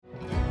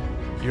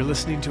You're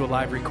listening to a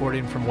live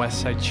recording from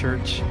Westside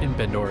Church in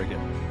Bend, Oregon.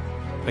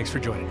 Thanks for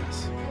joining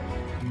us.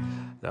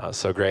 No,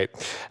 so great.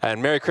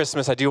 And Merry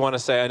Christmas. I do want to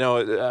say, I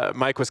know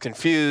Mike was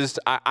confused.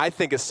 I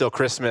think it's still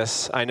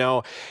Christmas. I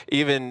know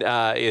even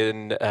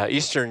in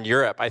Eastern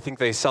Europe, I think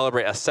they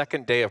celebrate a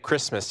second day of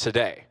Christmas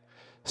today.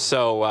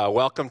 So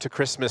welcome to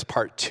Christmas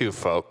Part 2,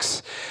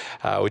 folks.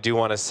 We do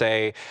want to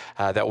say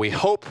that we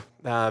hope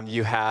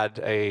you had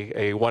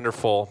a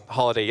wonderful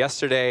holiday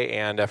yesterday,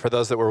 and for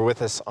those that were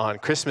with us on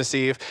Christmas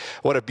Eve,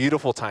 what a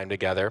beautiful time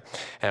together.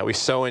 We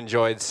so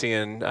enjoyed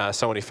seeing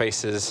so many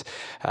faces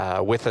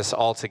with us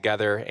all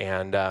together,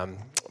 and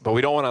but we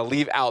don't want to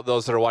leave out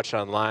those that are watching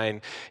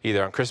online,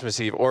 either on Christmas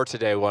Eve or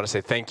today. We want to say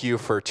thank you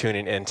for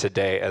tuning in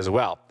today as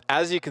well.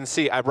 As you can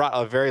see, I brought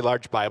a very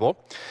large Bible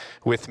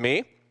with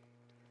me.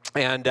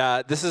 And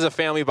this is a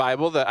family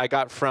Bible that I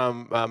got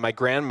from my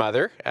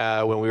grandmother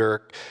when we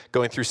were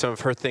going through some of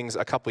her things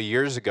a couple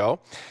years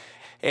ago.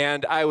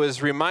 And I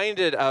was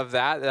reminded of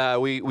that.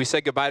 We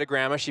said goodbye to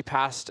Grandma. She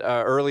passed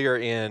earlier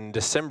in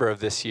December of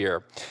this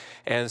year.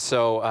 And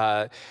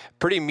so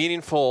pretty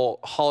meaningful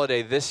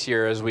holiday this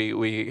year as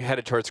we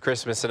headed towards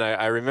Christmas. And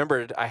I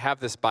remembered I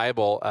have this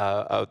Bible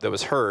that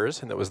was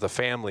hers and that was the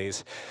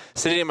family's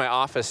sitting in my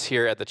office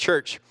here at the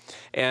church.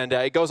 And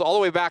it goes all the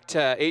way back to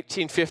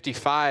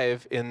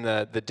 1855 in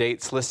the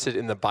dates listed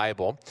in the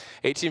Bible.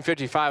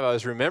 1855, I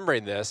was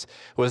remembering this,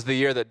 was the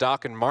year that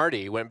Doc and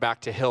Marty went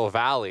back to Hill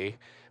Valley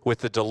with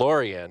the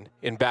DeLorean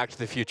in Back to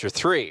the Future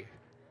 3.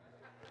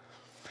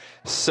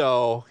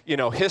 So, you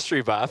know,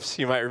 history buffs,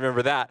 you might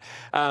remember that.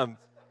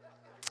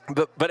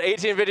 But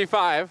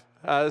 1855,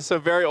 so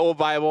very old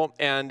Bible,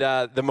 and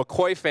the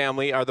McCoy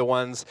family are the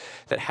ones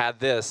that had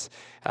this.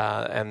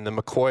 And the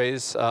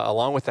McCoys,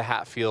 along with the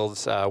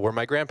Hatfields, were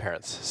my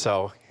grandparents.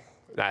 So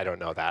I don't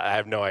know that. I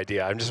have no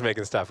idea. I'm just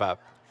making stuff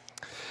up.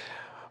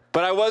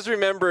 But I was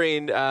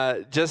remembering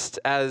just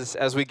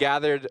as we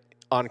gathered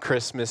on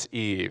Christmas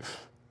Eve,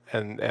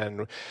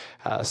 and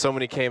so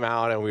many came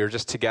out, and we were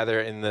just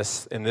together in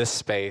this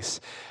space.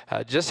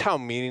 Just how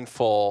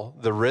meaningful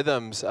the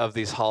rhythms of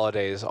these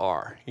holidays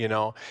are. You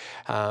know,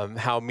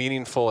 how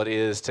meaningful it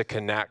is to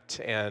connect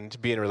and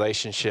be in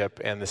relationship,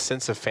 and the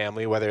sense of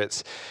family, whether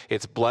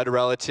it's blood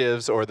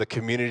relatives or the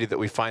community that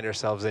we find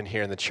ourselves in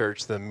here in the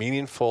church. The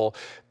meaningful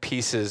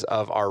pieces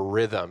of our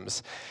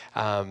rhythms.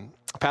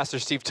 Pastor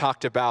Steve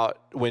talked about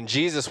when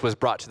Jesus was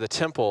brought to the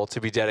temple to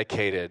be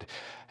dedicated,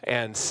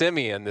 and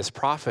Simeon, this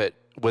prophet,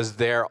 was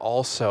there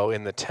also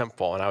in the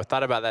temple. And I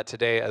thought about that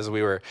today as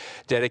we were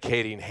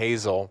dedicating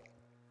Hazel,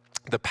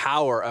 the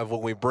power of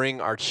when we bring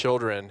our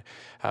children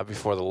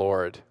before the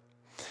Lord.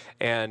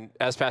 And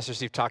as Pastor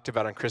Steve talked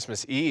about on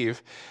Christmas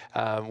Eve,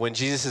 when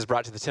Jesus is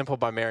brought to the temple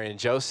by Mary and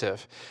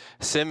Joseph,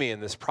 Simeon,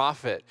 this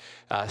prophet,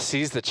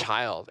 sees the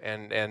child.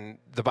 And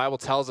the Bible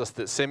tells us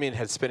that Simeon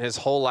had spent his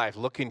whole life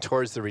looking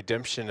towards the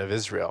redemption of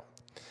Israel.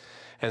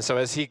 And so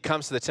as he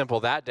comes to the temple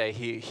that day,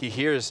 he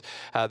hears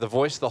the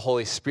voice of the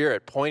Holy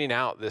Spirit pointing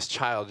out this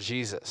child,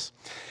 Jesus.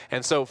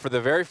 And so for the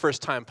very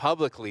first time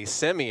publicly,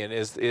 Simeon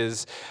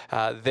is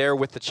there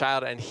with the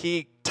child, and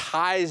he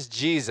ties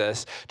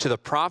Jesus to the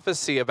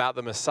prophecy about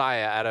the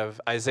Messiah out of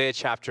Isaiah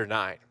chapter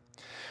 9,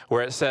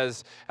 where it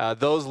says,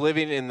 those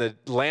living in the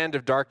land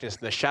of darkness,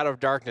 in the shadow of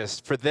darkness,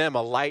 for them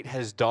a light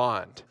has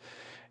dawned.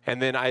 And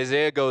then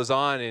Isaiah goes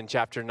on in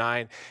chapter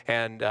 9,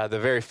 and the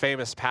very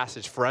famous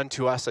passage, for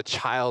unto us a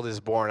child is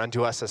born,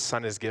 unto us a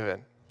son is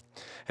given.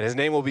 And his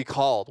name will be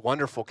called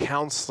Wonderful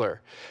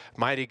Counselor,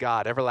 Mighty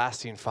God,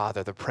 Everlasting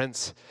Father, the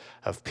Prince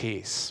of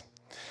Peace.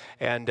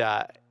 And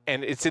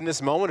it's in this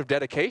moment of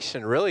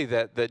dedication, really,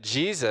 that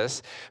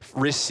Jesus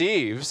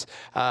receives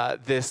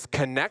this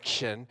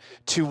connection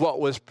to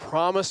what was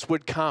promised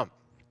would come.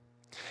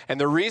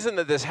 And the reason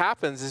that this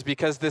happens is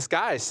because this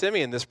guy,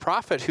 Simeon, this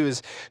prophet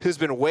who's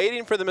been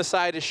waiting for the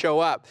Messiah to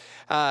show up,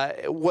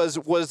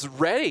 was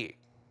ready.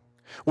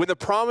 When the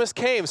promise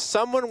came,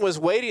 someone was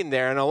waiting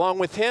there, and along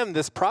with him,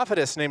 this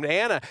prophetess named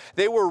Anna,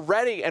 they were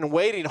ready and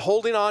waiting,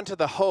 holding on to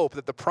the hope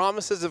that the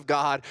promises of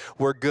God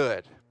were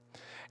good.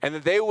 And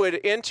that they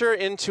would enter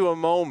into a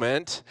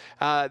moment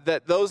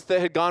that those that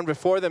had gone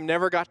before them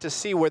never got to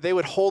see, where they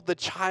would hold the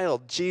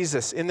child,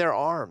 Jesus, in their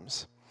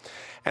arms.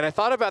 And I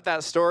thought about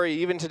that story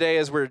even today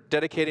as we're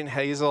dedicating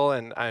Hazel,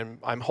 and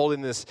I'm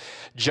holding this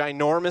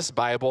ginormous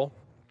Bible.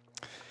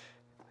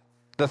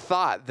 The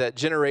thought that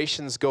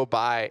generations go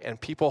by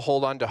and people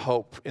hold on to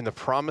hope in the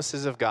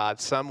promises of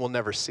God, some will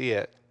never see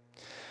it.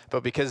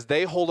 But because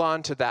they hold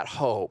on to that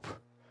hope,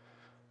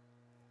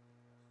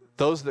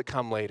 those that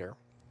come later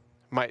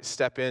might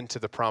step into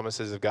the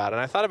promises of God.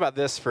 And I thought about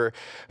this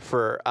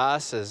for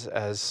us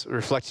as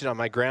reflecting on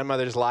my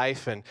grandmother's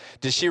life. And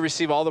did she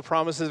receive all the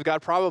promises of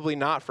God? Probably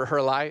not for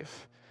her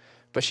life.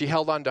 But she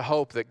held on to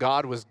hope that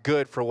God was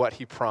good for what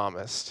he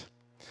promised.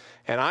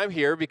 And I'm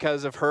here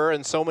because of her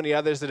and so many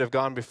others that have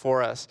gone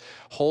before us,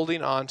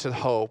 holding on to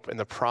hope and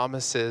the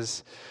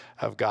promises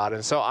of God.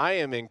 And so I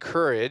am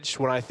encouraged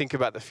when I think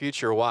about the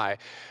future. Why?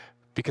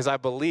 Because I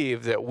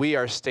believe that we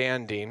are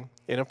standing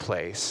in a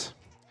place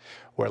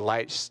where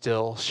light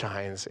still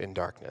shines in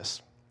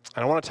darkness.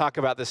 And I want to talk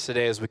about this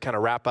today as we kind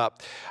of wrap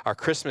up our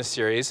Christmas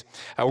series.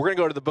 We're going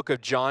to go to the book of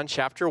John,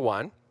 chapter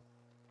 1.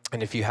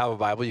 And if you have a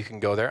Bible, you can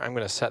go there. I'm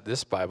going to set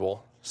this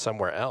Bible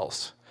somewhere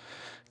else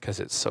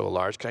because it's so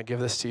large. Can I give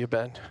this to you,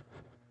 Ben?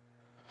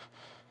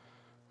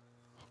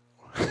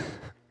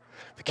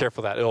 Be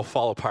careful that it'll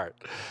fall apart.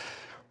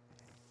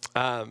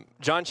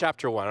 John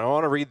chapter 1. I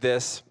want to read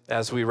this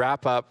as we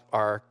wrap up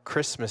our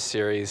Christmas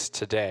series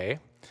today.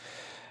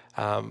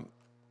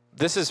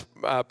 This is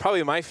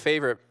probably my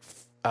favorite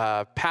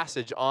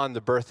passage on the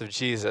birth of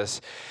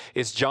Jesus.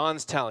 It's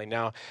John's telling.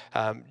 Now,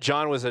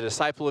 John was a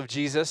disciple of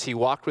Jesus. He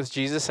walked with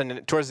Jesus,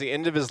 and towards the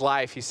end of his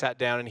life, he sat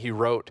down and he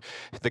wrote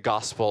the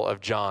Gospel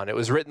of John. It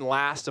was written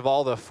last of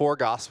all the 4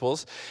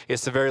 Gospels.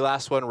 It's the very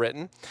last one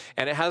written,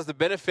 and it has the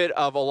benefit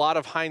of a lot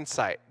of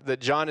hindsight, that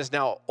John is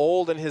now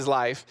old in his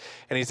life,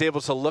 and he's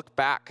able to look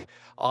back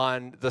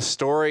on the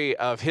story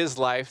of his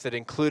life that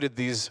included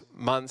these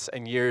months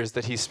and years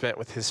that he spent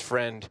with his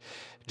friend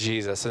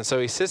Jesus. And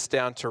so he sits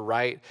down to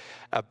write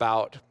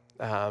about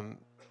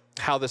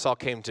how this all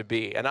came to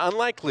be. And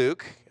unlike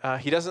Luke,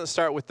 he doesn't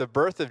start with the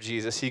birth of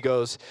Jesus. He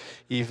goes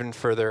even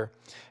further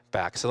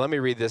back. So let me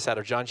read this out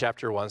of John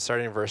chapter 1,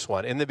 starting in verse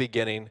 1. In the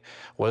beginning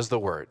was the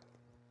Word,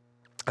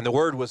 and the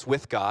Word was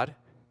with God,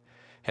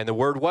 and the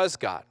Word was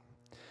God.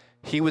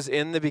 He was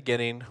in the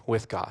beginning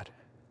with God.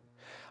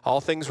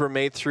 All things were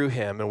made through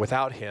him, and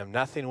without him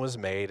nothing was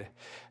made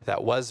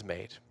that was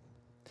made.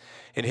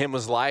 In him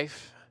was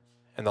life,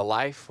 and the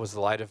life was the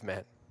light of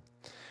men.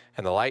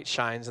 And the light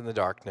shines in the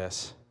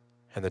darkness,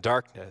 and the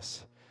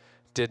darkness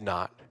did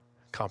not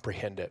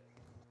comprehend it.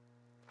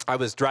 I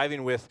was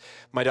driving with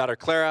my daughter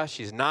Clara.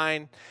 She's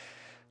 9,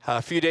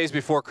 a few days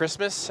before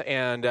Christmas,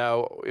 and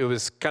it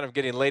was kind of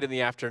getting late in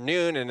the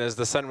afternoon, and as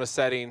the sun was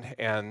setting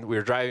and we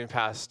were driving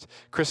past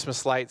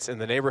Christmas lights in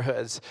the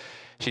neighborhoods,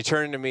 she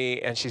turned to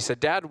me and she said,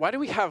 "Dad, why do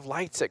we have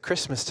lights at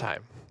Christmas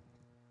time?"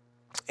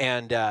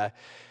 And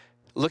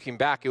looking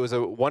back, it was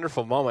a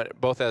wonderful moment,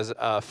 both as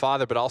a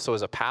father but also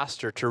as a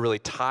pastor, to really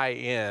tie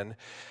in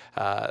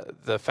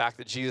the fact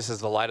that Jesus is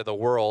the light of the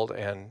world,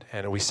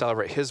 and we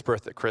celebrate his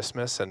birth at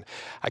Christmas. And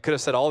I could have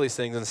said all these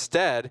things.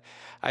 Instead,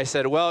 I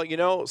said, well, you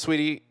know,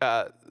 sweetie,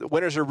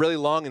 winters are really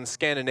long in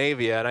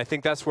Scandinavia, and I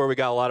think that's where we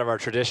got a lot of our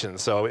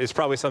traditions. So it's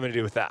probably something to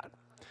do with that.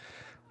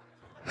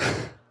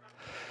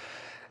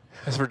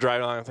 As we're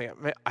driving along, I'm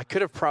thinking, man, I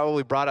could have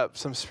probably brought up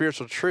some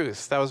spiritual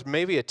truth. That was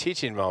maybe a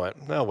teaching moment.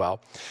 Oh,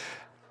 well.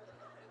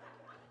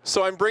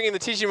 So I'm bringing the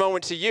teaching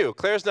moment to you.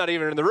 Claire's not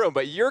even in the room,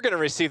 but you're going to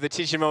receive the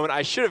teaching moment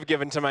I should have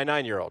given to my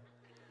 9-year-old.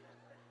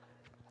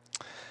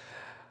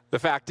 The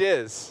fact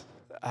is,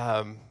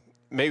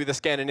 maybe the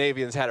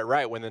Scandinavians had it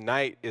right. When the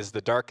night is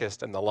the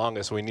darkest and the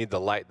longest, we need the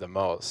light the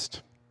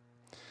most.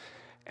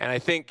 And I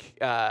think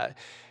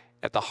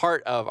at the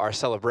heart of our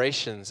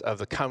celebrations of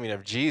the coming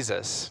of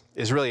Jesus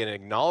is really an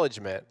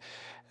acknowledgement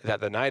that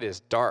the night is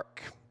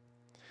dark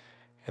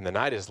and the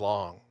night is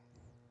long.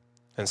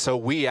 And so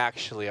we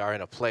actually are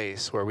in a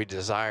place where we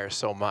desire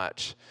so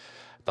much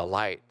the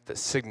light that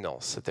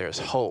signals that there's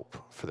hope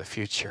for the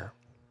future.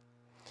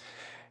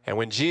 And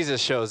when Jesus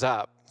shows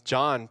up,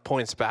 John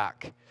points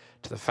back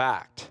to the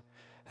fact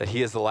that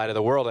he is the light of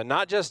the world. And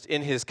not just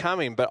in his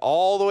coming, but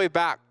all the way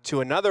back to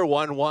another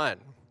 1:1.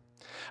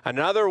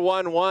 Another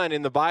 1:1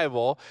 in the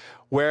Bible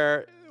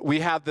where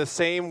we have the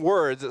same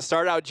words that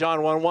start out John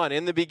 1:1.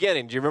 In the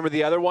beginning. Do you remember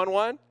the other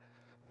 1:1?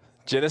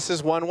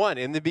 Genesis 1:1,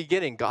 in the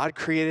beginning, God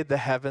created the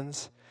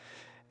heavens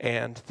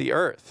and the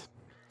earth.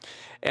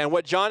 And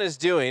what John is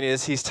doing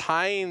is he's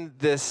tying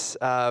this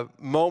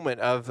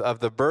moment of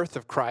the birth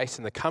of Christ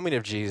and the coming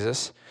of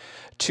Jesus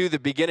to the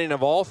beginning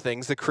of all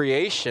things, the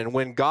creation,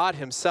 when God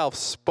himself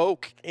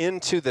spoke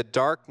into the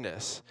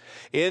darkness,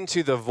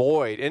 into the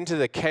void, into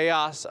the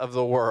chaos of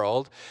the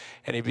world,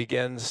 and he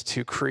begins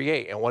to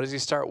create. And what does he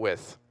start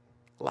with?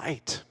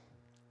 Light.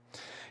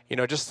 You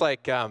know, just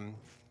like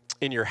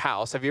in your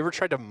house, have you ever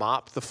tried to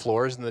mop the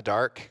floors in the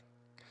dark?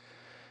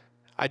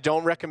 I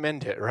don't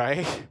recommend it,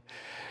 right?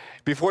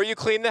 Before you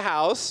clean the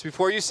house,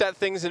 before you set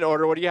things in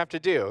order, what do you have to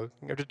do?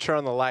 You have to turn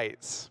on the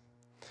lights.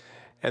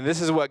 And this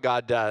is what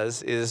God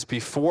does, is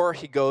before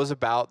he goes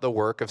about the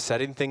work of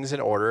setting things in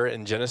order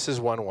in Genesis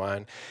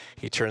 1:1,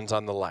 he turns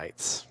on the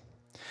lights.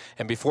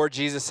 And before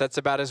Jesus sets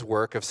about his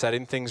work of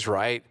setting things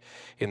right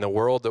in the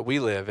world that we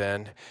live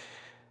in,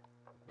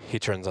 he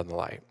turns on the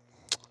light.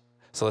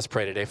 So let's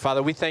pray today.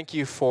 Father, we thank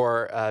you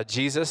for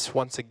Jesus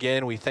once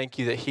again. We thank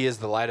you that he is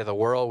the light of the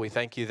world. We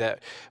thank you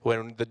that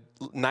when the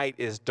night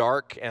is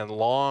dark and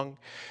long,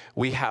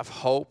 we have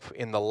hope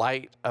in the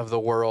light of the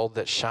world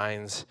that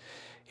shines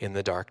in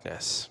the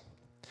darkness.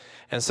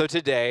 And so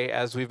today,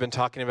 as we've been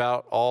talking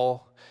about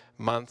all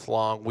month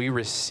long, we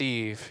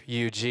receive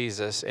you,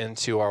 Jesus,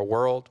 into our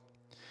world,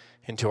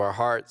 into our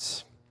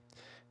hearts,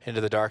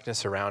 into the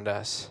darkness around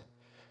us,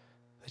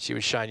 that you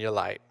would shine your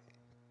light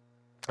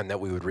and that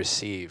we would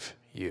receive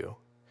you.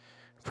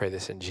 Pray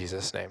this in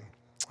Jesus' name.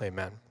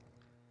 Amen.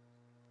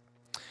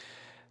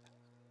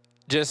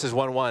 Genesis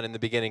 1:1, in the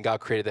beginning God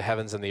created the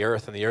heavens and the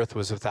earth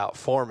was without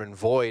form and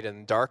void,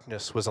 and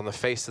darkness was on the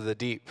face of the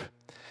deep.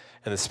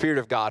 and the Spirit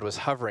of God was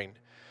hovering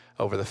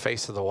over the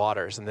face of the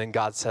waters. And then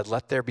God said,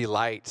 "Let there be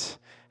light,"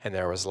 and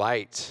there was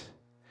light.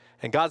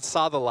 And God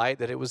saw the light,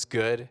 that it was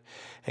good,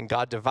 and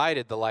God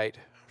divided the light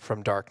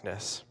from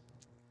darkness.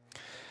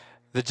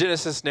 The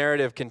Genesis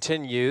narrative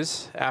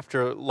continues.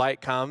 After light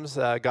comes,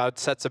 God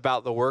sets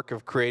about the work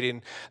of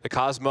creating the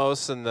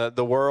cosmos and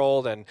the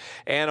world and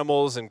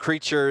animals and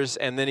creatures,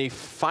 and then he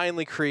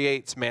finally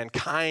creates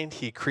mankind.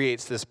 He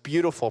creates this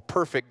beautiful,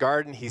 perfect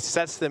garden. He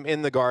sets them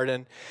in the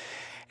garden,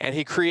 and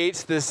he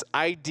creates this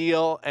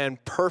ideal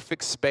and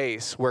perfect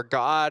space where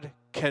God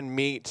can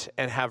meet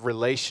and have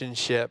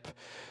relationship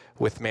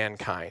with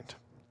mankind.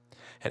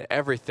 And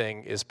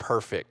everything is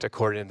perfect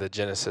according to the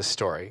Genesis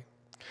story.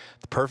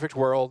 The perfect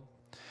world,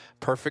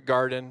 perfect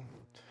garden,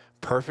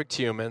 perfect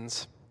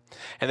humans.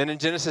 And then in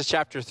Genesis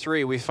chapter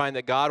 3, we find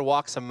that God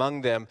walks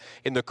among them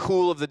in the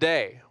cool of the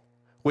day,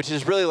 which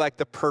is really like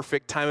the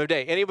perfect time of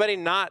day. Anybody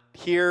not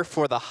here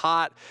for the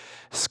hot,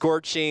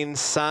 scorching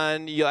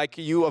sun?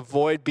 You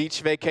avoid beach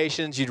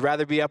vacations. You'd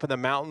rather be up in the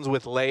mountains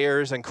with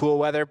layers and cool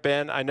weather.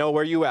 Ben, I know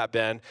where you at,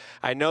 Ben.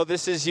 I know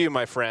this is you,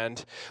 my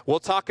friend.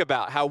 We'll talk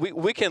about how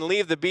we can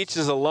leave the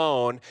beaches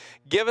alone.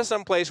 Give us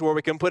some place where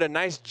we can put a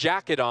nice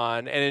jacket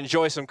on and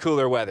enjoy some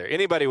cooler weather.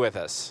 Anybody with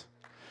us?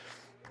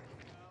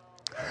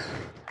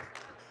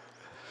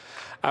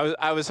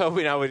 I was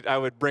hoping I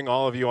would bring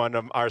all of you on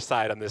our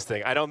side on this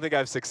thing. I don't think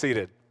I've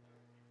succeeded.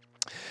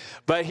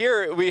 But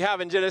here we have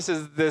in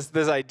Genesis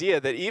this idea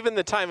that even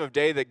the time of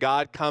day that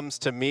God comes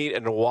to meet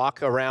and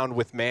walk around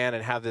with man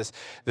and have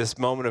this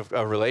moment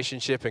of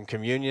relationship and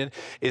communion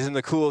is in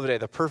the cool of the day,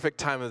 the perfect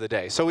time of the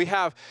day. So we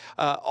have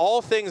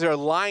all things are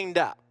lined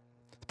up.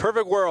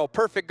 Perfect world,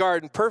 perfect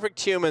garden, perfect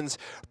humans,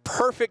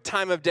 perfect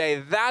time of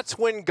day. That's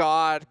when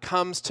God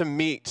comes to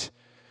meet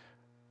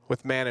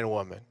with man and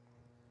woman,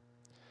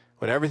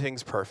 when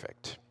everything's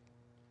perfect.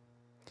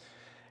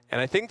 And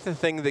I think the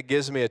thing that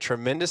gives me a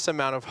tremendous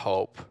amount of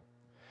hope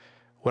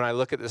when I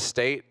look at the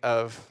state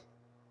of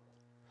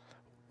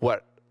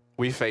what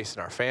we face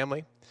in our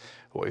family,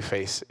 what we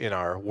face in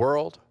our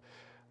world,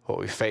 what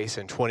we face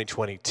in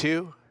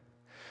 2022,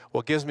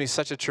 what gives me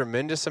such a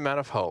tremendous amount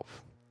of hope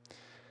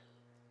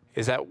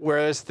is that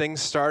whereas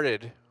things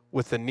started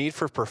with the need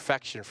for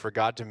perfection for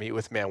God to meet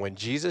with man, when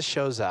Jesus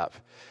shows up,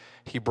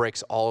 he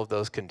breaks all of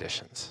those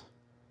conditions.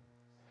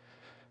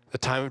 The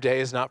time of day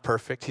is not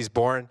perfect. He's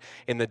born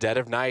in the dead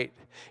of night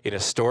in a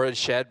storage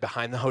shed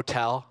behind the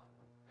hotel.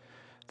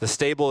 The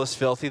stable is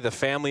filthy. The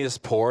family is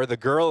poor. The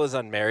girl is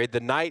unmarried. The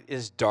night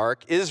is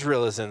dark.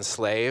 Israel is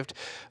enslaved.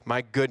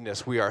 My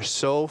goodness, we are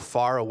so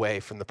far away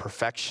from the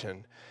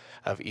perfection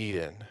of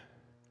Eden.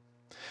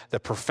 The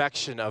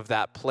perfection of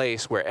that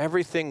place where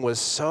everything was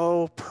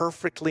so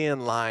perfectly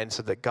in line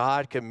so that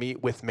God could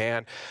meet with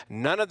man.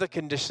 None of the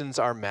conditions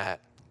are met.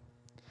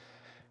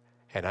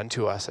 And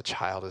unto us a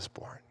child is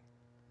born.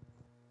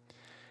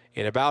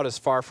 In about as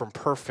far from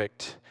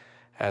perfect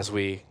as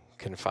we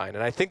can find.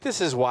 And I think this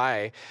is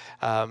why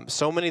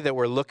so many that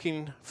were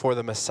looking for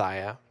the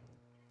Messiah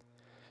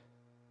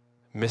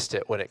missed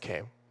it when it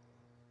came.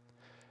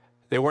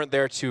 They weren't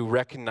there to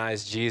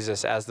recognize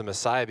Jesus as the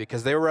Messiah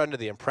because they were under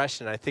the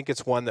impression, and I think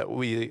it's one that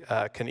we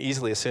can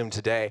easily assume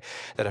today,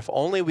 that if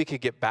only we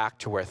could get back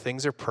to where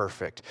things are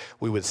perfect,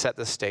 we would set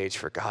the stage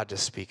for God to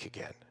speak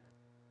again.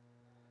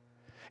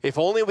 If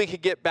only we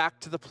could get back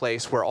to the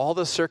place where all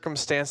the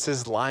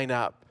circumstances line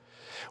up,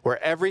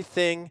 where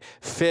everything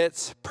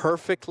fits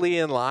perfectly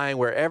in line,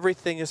 where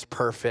everything is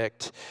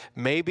perfect,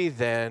 maybe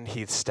then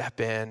he'd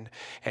step in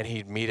and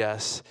he'd meet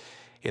us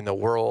in the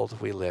world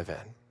we live in.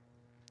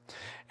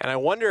 And I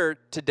wonder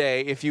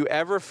today if you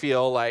ever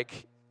feel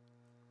like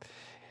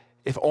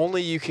if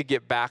only you could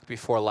get back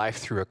before life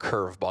threw a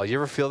curveball. You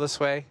ever feel this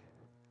way?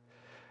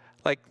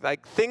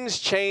 Like things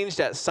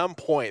changed at some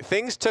point.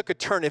 Things took a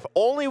turn. If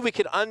only we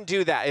could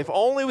undo that. If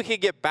only we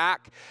could get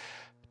back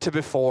to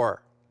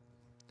before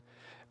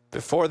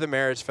the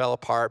marriage fell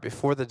apart,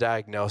 before the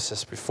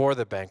diagnosis, before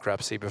the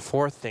bankruptcy,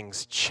 before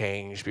things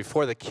changed,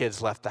 before the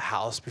kids left the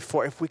house,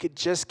 if we could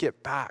just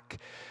get back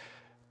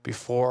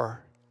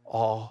before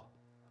all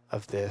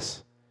of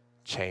this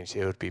changed,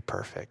 it would be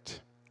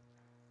perfect.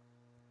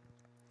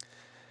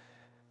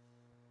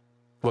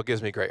 What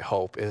gives me great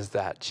hope is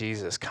that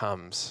Jesus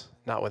comes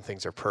not when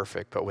things are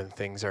perfect, but when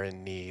things are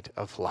in need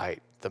of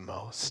light the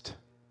most.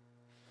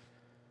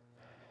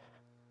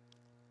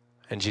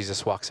 And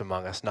Jesus walks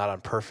among us, not on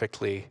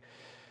perfectly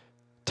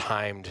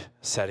timed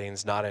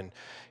settings, not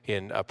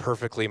in a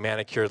perfectly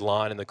manicured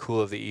lawn in the cool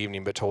of the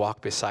evening, but to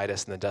walk beside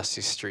us in the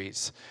dusty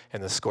streets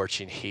and the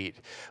scorching heat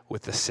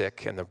with the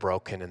sick and the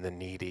broken and the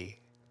needy.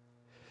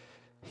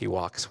 He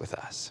walks with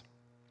us.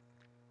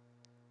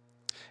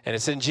 And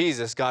it's in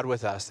Jesus, God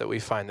with us, that we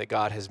find that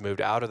God has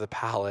moved out of the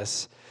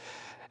palace,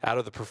 out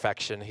of the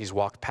perfection. He's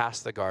walked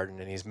past the garden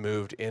and he's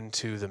moved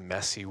into the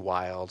messy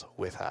wild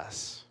with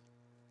us.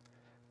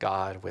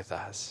 God with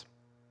us.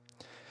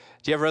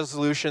 Do you have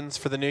resolutions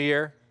for the new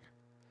year?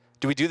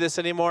 Do we do this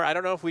anymore? I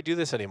don't know if we do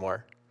this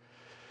anymore.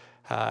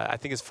 I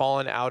think it's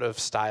fallen out of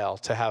style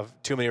to have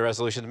too many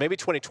resolutions. Maybe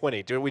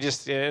 2020. Do we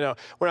just, we're not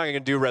going to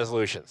do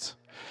resolutions.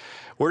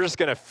 We're just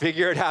going to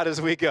figure it out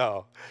as we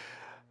go.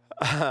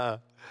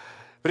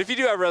 But if you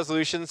do have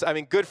resolutions, I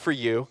mean, good for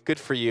you. Good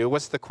for you.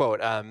 What's the quote?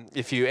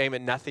 If you aim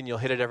at nothing, you'll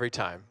hit it every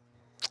time.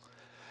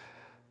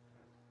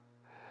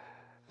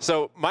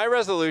 So my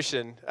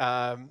resolution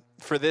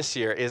for this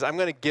year is I'm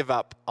going to give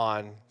up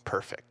on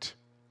perfect.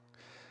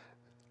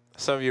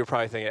 Some of you are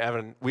probably thinking,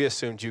 Evan, we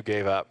assumed you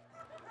gave up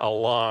a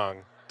long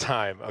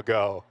time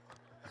ago.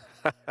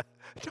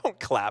 Don't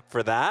clap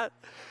for that.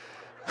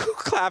 Who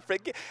clapped for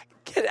it?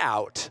 Get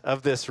out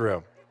of this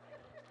room.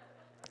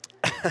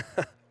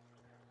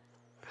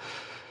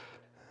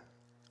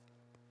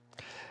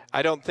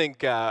 I don't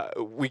think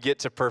we get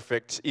to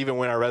perfect, even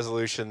when our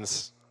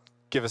resolutions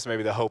give us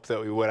maybe the hope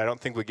that we would. I don't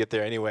think we get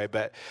there anyway,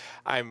 but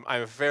I'm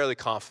fairly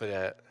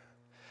confident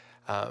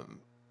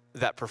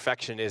that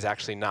perfection is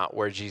actually not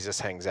where Jesus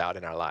hangs out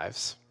in our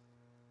lives.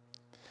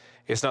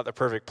 It's not the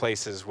perfect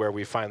places where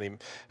we finally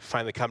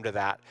come to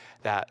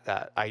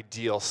that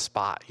ideal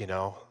spot, you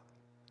know,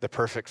 the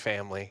perfect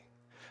family,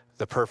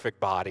 the perfect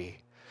body,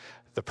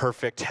 the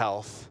perfect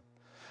health,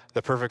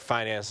 the perfect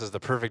finances, the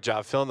perfect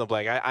job, fill in the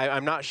blank.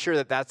 I'm not sure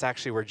that that's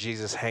actually where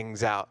Jesus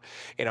hangs out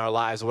in our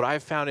lives. What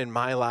I've found in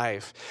my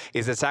life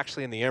is it's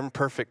actually in the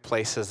imperfect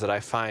places that I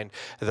find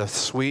the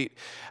sweet,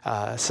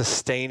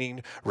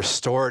 sustaining,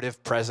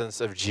 restorative presence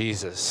of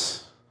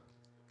Jesus.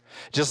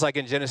 Just like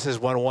in Genesis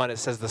 1:1, it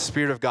says the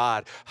Spirit of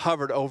God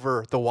hovered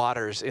over the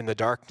waters in the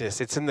darkness.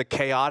 It's in the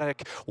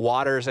chaotic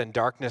waters and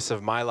darkness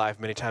of my life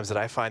many times that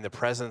I find the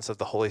presence of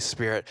the Holy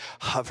Spirit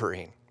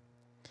hovering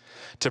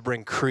to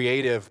bring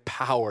creative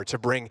power, to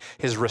bring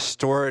his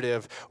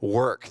restorative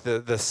work.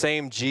 The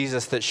same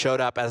Jesus that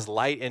showed up as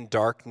light in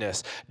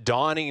darkness,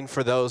 dawning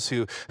for those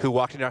who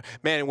walked in dark.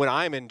 Man, when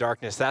I'm in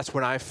darkness, that's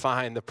when I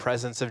find the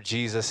presence of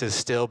Jesus is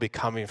still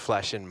becoming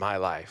flesh in my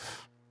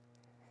life.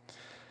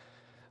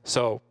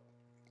 So,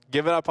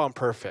 give it up on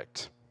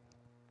perfect.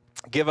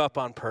 Give up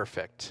on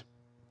perfect.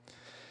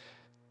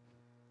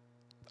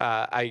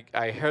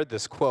 I heard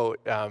this quote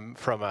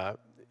from a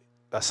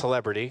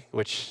celebrity,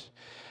 which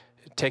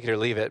take it or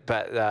leave it,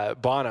 but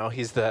Bono,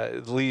 he's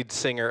the lead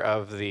singer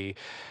of the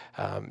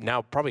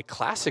now probably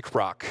classic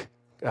rock.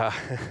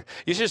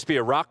 Used to just be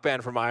a rock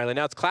band from Ireland.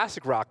 Now it's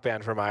classic rock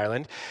band from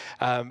Ireland.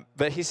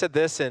 But he said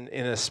this in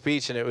a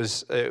speech, and it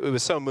was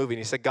so moving.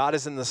 He said, God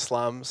is in the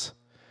slums,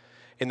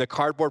 in the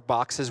cardboard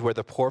boxes where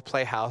the poor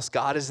play house.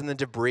 God is in the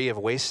debris of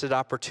wasted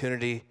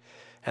opportunity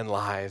and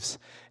lives.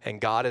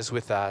 And God is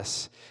with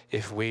us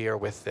if we are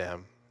with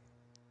them.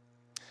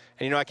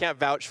 And you know, I can't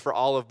vouch for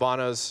all of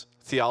Bono's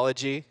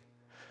theology,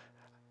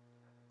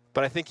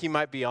 but I think he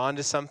might be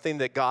onto something,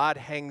 that God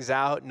hangs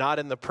out not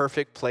in the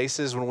perfect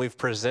places when we've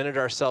presented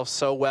ourselves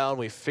so well and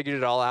we've figured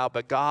it all out,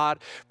 but God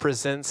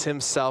presents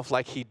himself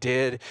like he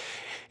did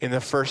in the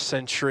first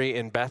century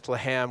in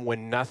Bethlehem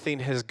when nothing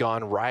has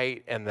gone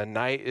right and the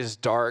night is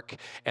dark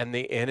and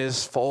the inn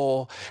is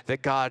full,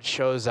 that God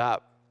shows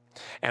up.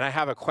 And I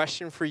have a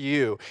question for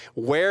you.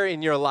 Where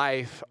in your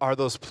life are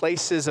those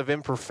places of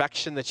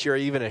imperfection that you're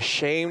even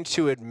ashamed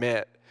to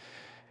admit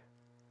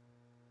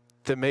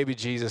that maybe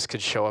Jesus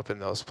could show up in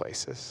those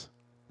places?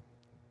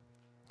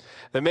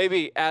 That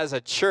maybe as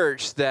a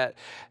church that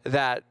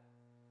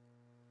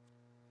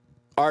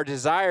our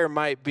desire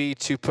might be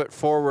to put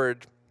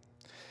forward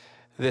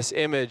this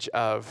image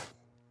of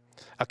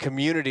a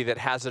community that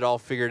has it all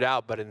figured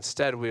out, but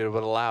instead we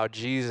would allow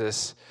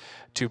Jesus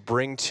to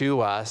bring to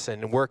us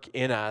and work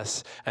in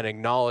us an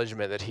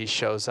acknowledgement that he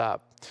shows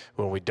up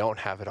when we don't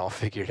have it all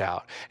figured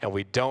out and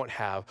we don't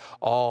have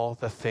all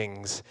the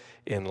things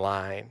in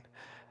line.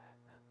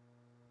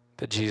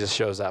 That Jesus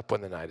shows up when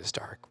the night is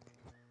dark.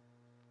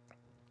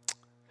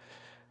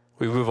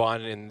 We move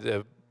on in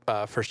the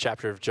first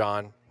chapter of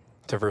John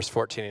to verse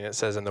 14, and it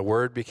says, and the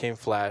Word became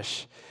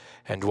flesh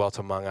and dwelt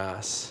among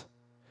us.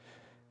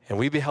 And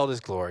we beheld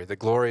his glory. The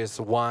glory is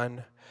the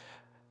one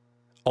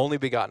only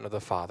begotten of the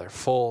Father,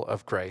 full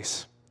of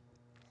grace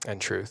and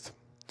truth.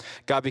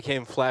 God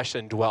became flesh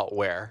and dwelt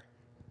where?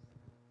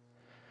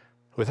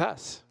 With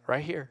us,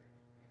 right here.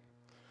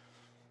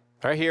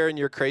 Right here in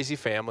your crazy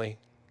family.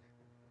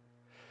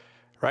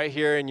 Right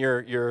here in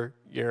your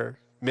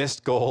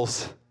missed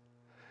goals.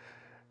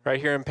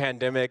 Right here in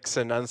pandemics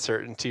and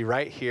uncertainty.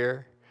 Right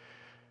here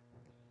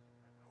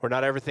where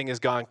not everything has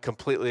gone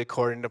completely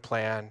according to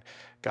plan.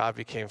 God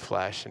became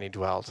flesh and he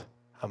dwelt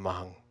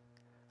among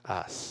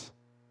us.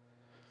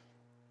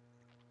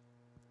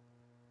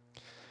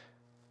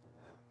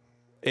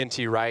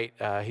 N.T. Wright,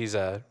 he's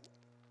a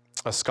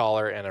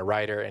scholar and a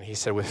writer, and he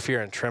said, with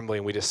fear and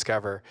trembling, we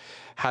discover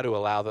how to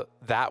allow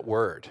that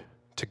word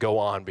to go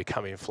on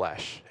becoming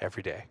flesh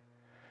every day.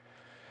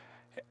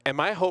 And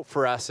my hope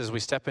for us as we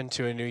step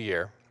into a new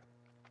year,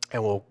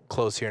 and we'll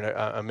close here in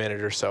a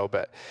minute or so,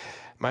 but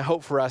my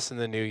hope for us in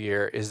the new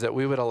year is that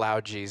we would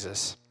allow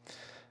Jesus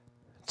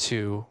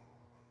to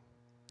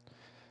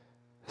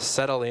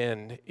settle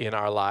in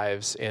our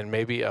lives in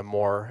maybe a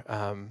more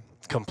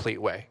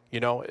complete way. You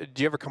know,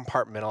 do you ever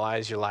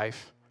compartmentalize your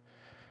life?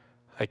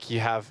 Like you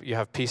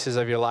have pieces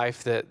of your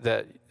life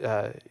that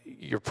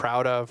you're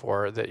proud of,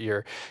 or that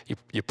you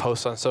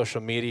post on social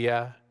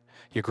media,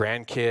 your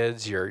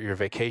grandkids, your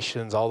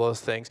vacations, all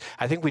those things.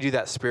 I think we do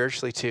that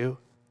spiritually too.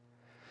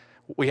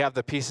 We have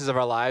the pieces of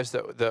our lives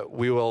that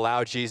we will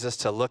allow Jesus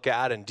to look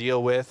at and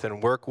deal with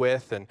and work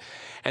with. And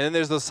then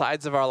there's those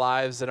sides of our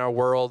lives and our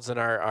worlds and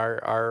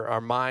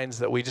our minds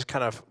that we just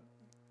kind of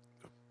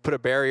put a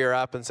barrier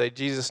up and say,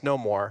 Jesus, no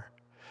more.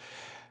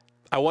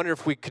 I wonder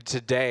if we could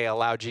today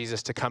allow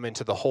Jesus to come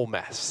into the whole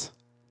mess,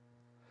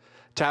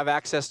 to have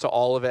access to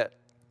all of it,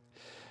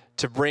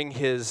 to bring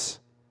his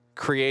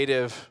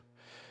creative,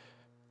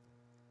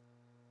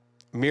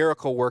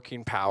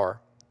 miracle-working power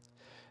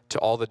to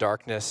all the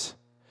darkness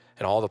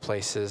and all the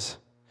places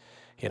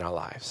in our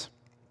lives.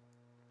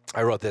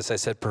 I wrote this. I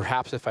said,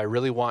 perhaps if I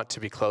really want to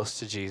be close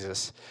to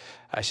Jesus,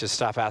 I should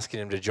stop asking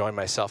him to join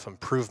my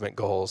self-improvement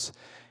goals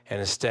and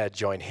instead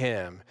join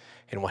him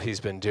in what he's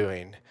been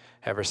doing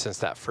ever since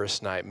that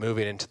first night,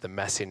 moving into the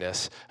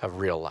messiness of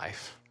real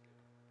life.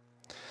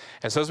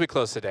 And so as we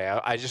close today,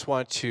 I just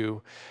want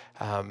to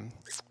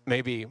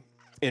maybe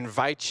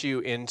invite you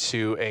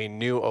into a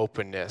new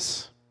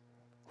openness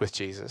with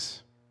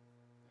Jesus,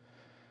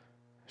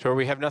 where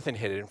we have nothing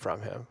hidden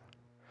from him.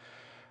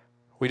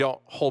 We don't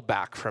hold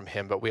back from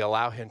him, but we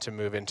allow him to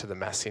move into the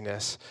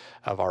messiness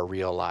of our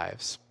real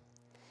lives.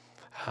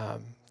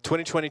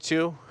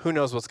 2022, who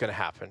knows what's going to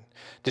happen?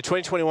 Did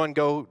 2021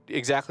 go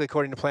exactly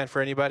according to plan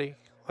for anybody?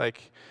 Of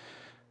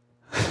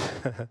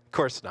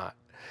course not.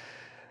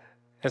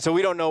 And so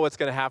we don't know what's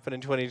going to happen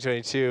in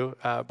 2022,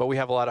 but we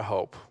have a lot of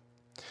hope.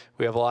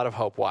 We have a lot of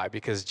hope. Why?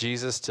 Because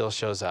Jesus still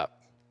shows up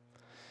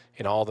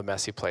in all the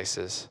messy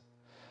places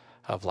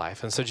of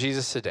life. And so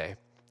Jesus, today,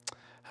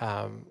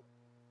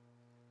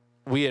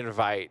 we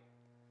invite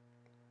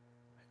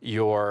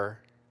your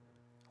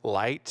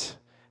light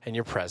and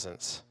your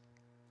presence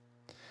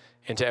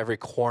into every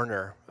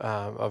corner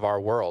of our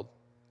world.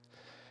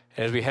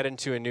 And as we head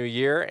into a new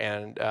year,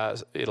 and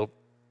it'll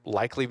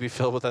likely be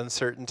filled with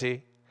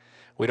uncertainty,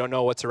 we don't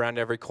know what's around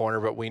every corner,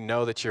 but we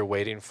know that you're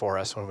waiting for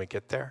us when we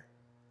get there.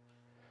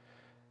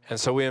 And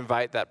so we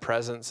invite that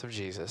presence of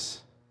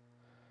Jesus.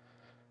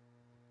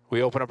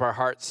 We open up our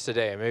hearts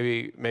today.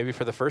 Maybe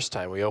for the first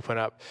time, we open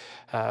up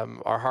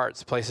our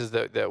hearts, places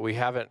that we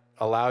haven't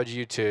allowed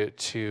you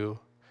to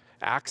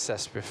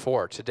access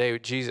before. Today,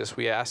 Jesus,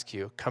 we ask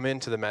you, come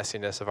into the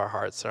messiness of our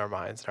hearts and our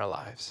minds and our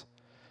lives.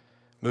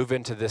 Move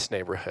into this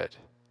neighborhood.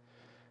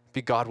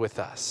 Be God with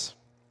us.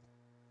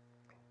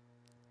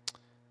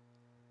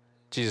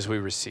 Jesus, we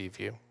receive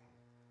you.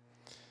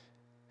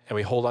 And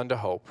we hold on to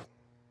hope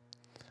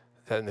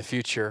that in the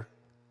future,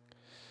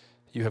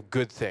 you have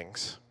good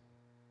things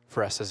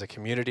for us as a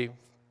community,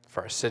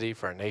 for our city,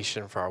 for our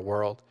nation, for our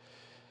world,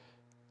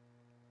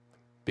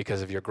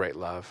 because of your great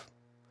love,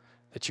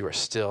 that you are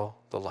still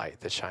the light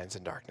that shines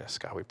in darkness.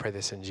 God, we pray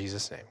this in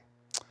Jesus' name.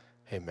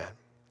 Amen.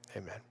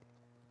 Amen.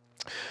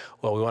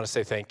 Well, we want to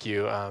say thank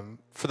you.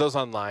 For those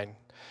online,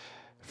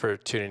 for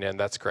tuning in,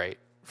 that's great.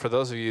 For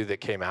those of you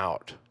that came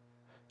out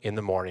in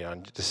the morning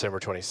on December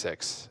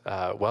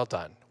 26th, well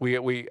done.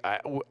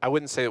 I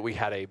wouldn't say that we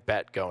had a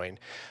bet going,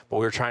 but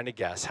we were trying to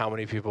guess how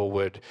many people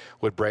would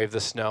brave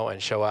the snow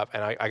and show up.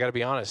 And I got to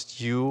be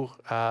honest, you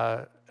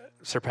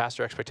surpassed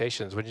our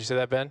expectations. Wouldn't you say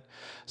that, Ben?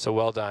 So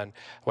well done.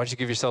 Why don't you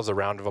give yourselves a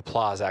round of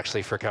applause,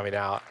 actually, for coming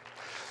out.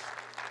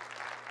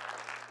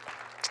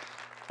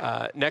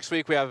 Next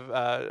week, we're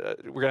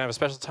going to have a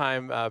special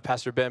time.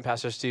 Pastor Ben,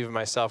 Pastor Steve, and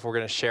myself, we're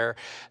going to share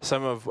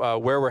some of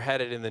where we're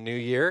headed in the new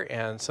year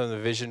and some of the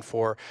vision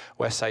for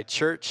Westside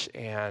Church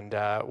and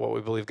what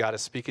we believe God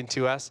is speaking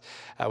to us.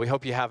 We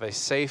hope you have a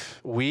safe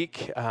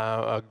week,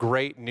 a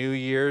great New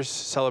Year's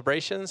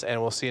celebrations,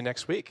 and we'll see you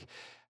next week.